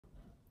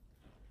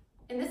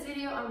In this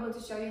video, I'm going to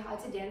show you how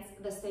to dance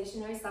the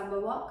stationary Samba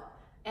walk,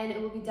 and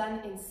it will be done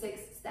in 6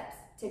 steps.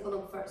 Take a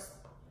look first.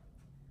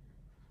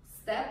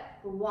 Step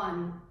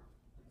 1,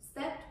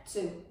 step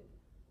 2,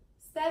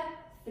 step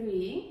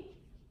 3,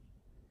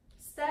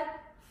 step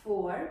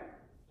 4,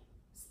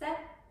 step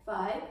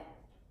 5,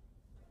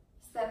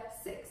 step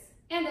 6,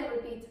 and then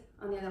repeat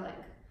on the other leg.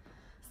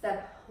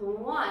 Step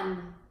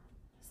 1,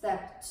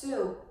 step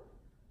 2,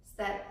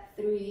 step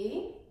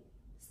 3,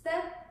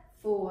 step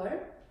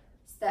 4,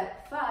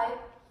 step 5,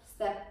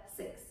 step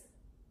 6.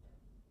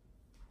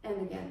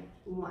 And again,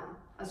 1.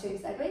 I'll show you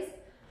sideways.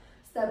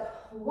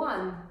 Step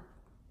 1,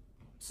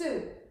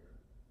 2,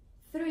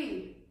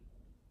 3,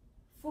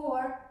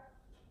 4,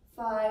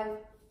 5,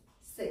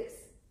 6.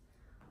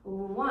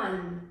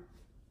 1,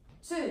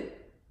 2,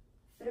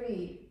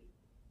 3,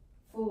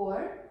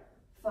 4,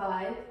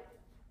 5,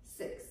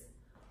 6.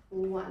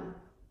 1.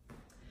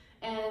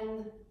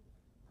 And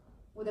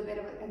with a bit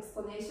of an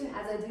explanation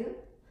as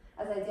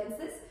I dance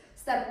this.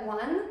 Step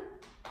 1,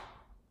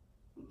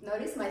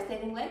 notice my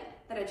standing leg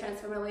that I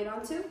transfer my weight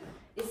onto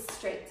is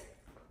straight.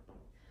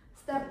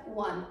 Step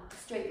 1,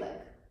 straight leg.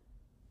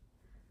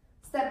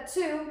 Step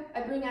 2,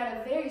 I bring out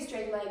a very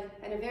straight leg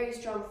and a very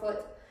strong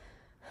foot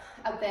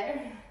up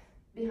there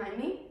behind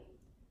me.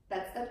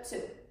 That's step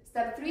 2.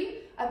 Step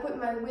 3, I put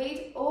my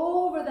weight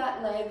over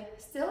that leg,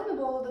 still in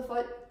the ball of the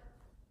foot,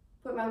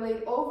 put my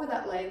weight over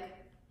that leg,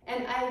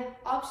 and I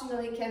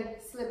optionally can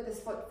slip this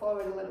foot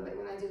forward a little bit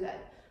when I do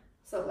that.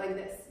 So like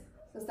this.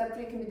 So step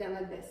 3 can be done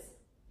like this.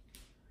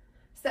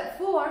 Step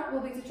 4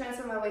 will be to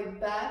transfer my weight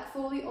back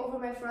fully over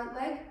my front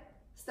leg.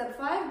 Step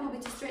 5 will be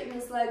to straighten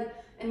this leg,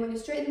 and when you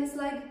straighten this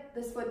leg,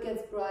 this foot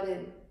gets brought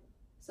in.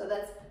 So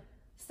that's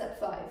step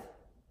 5.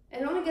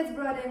 And it only gets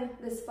brought in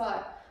this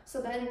far.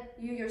 So then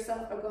you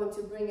yourself are going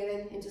to bring it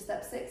in into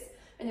step 6,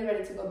 and you're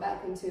ready to go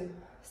back into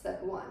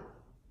step 1.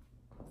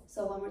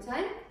 So one more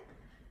time.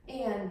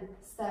 And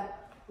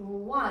step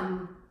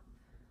 1,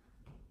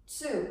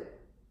 2,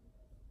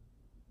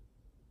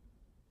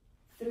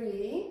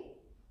 3,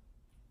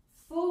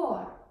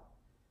 4,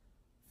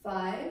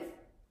 5,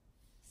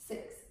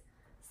 6.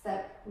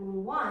 Step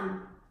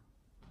 1,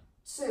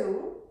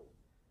 2,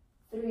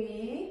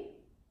 3,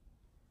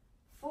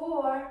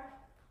 4,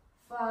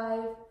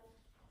 5,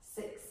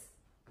 6.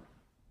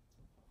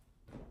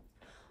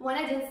 When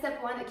I did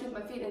step 1, I keep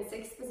my feet in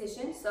 6th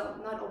position, so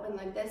not open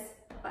like this,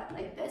 but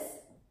like this.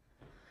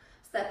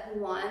 Step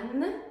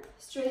 1,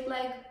 straight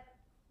leg.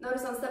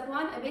 Notice on step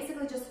 1, I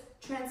basically just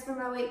transfer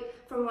my weight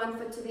from one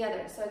foot to the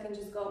other. So I can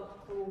just go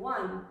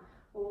 1,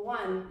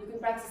 1. You can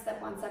practice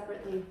step 1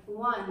 separately.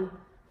 1,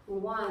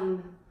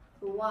 1,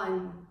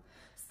 1.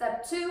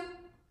 Step 2,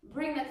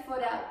 bring that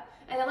foot out.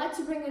 And I like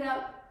to bring it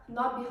out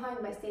not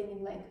behind my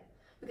standing leg,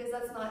 because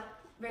that's not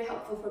very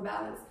helpful for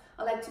balance.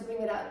 I like to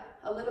bring it out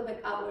a little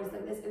bit outwards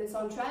like this, and it's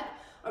on track,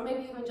 or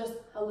maybe even just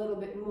a little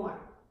bit more.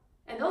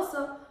 And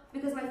also,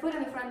 because my foot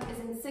in the front is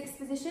in 6th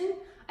position,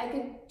 I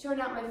can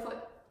turn out my foot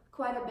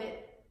quite a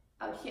bit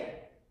out here.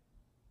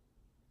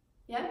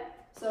 Yeah?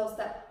 So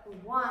step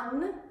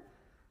 1,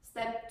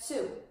 step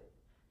 2.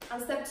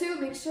 On step 2,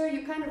 make sure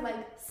you kind of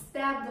like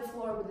stab the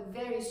floor with a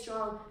very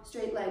strong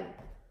straight leg.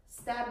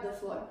 Stab the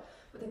floor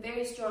with a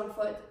very strong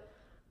foot.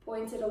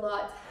 Point it a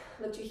lot.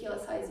 Lift your heel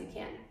as high as you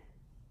can.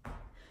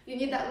 You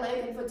need that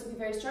leg and foot to be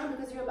very strong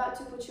because you're about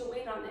to put your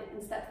weight on it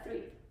in step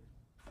 3.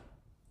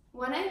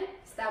 When I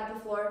stab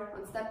the floor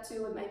on step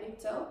 2 with my big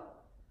toe,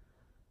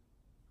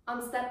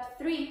 on step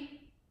 3,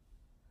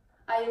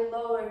 I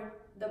lower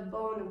the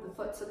bone of the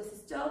foot. So this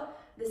is toe,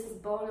 this is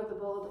bone of the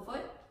ball of the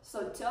foot.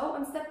 So toe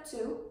on step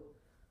 2,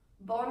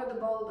 bone of the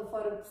ball of the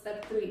foot on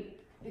step 3,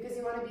 because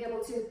you want to be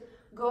able to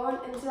go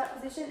on into that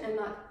position and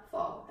not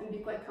fall and be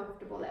quite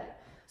comfortable there.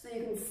 So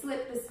you can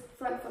slip this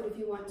front foot if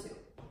you want to.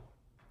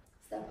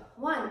 Step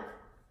 1,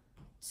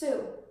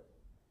 2,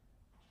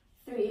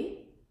 3,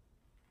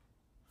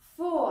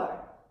 4,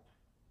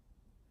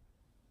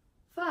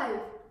 5.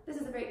 This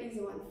is a very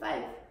easy one.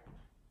 5,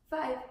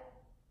 5,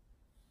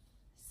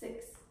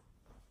 6.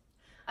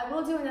 I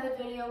will do another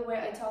video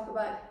where I talk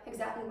about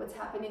exactly what's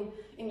happening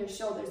in your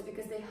shoulders,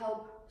 because they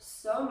help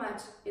so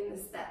much in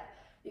this step.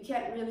 You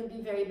can't really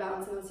be very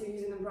balanced unless you're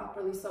using them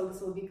properly, so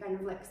this will be kind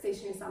of like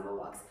stationary Samba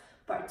walks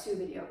part 2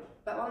 video.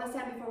 But one last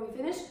time before we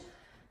finish.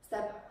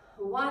 Step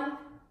 1,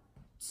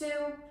 2,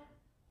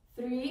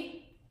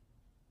 3,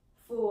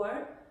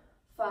 4,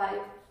 5,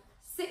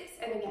 6,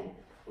 and again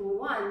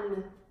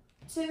 1,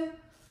 2,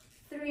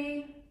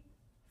 3,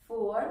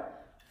 4,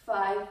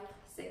 5,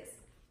 6.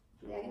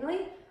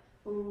 Diagonally.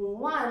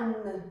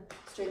 1,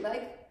 straight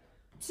leg.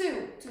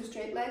 2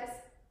 straight legs.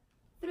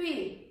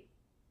 3,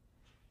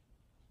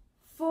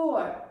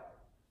 4,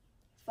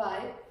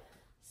 5,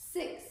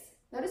 6.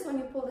 Notice when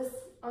you pull this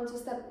onto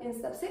step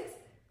 6,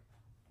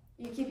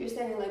 you keep your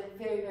standing leg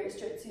very, very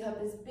straight. So you have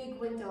this big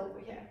window over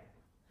here.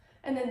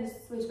 And then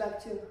switch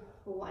back to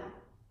 1.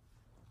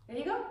 There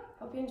you go.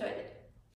 Hope you enjoyed it.